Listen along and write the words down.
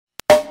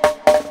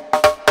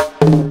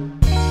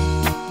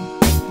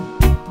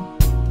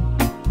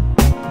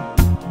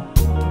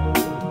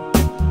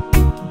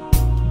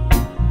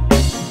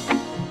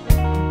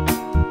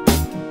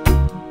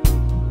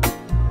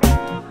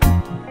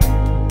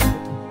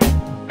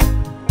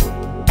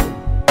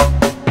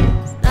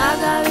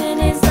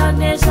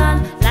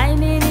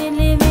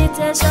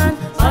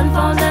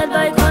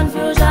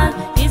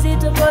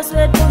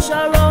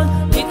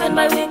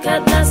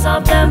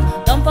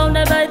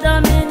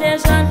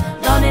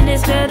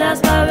Hatred,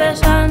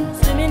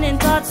 aspiration, swimming in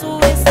thoughts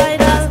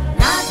suicidal.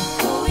 Not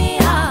who we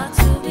are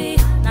to be,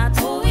 not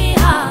who we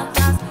are.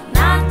 That's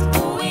not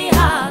who we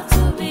are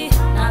to be,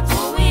 not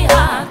who we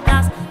are.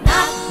 That's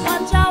not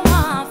what I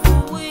want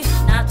for we,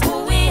 not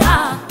who we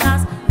are.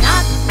 That's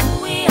not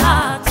who we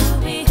are to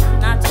be,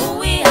 not who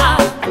we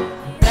are.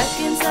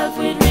 Wrecking self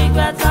with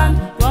regret and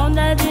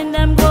grounded in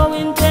them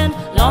growing pain,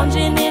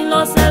 lounging in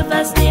low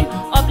self-esteem,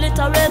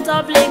 obliterate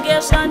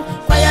obligation,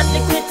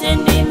 quietly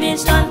quitting the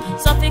mission,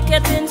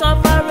 suffocating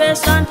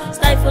operation,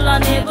 stifle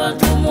unable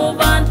to move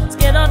on,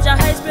 scared of your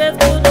heights, brave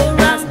to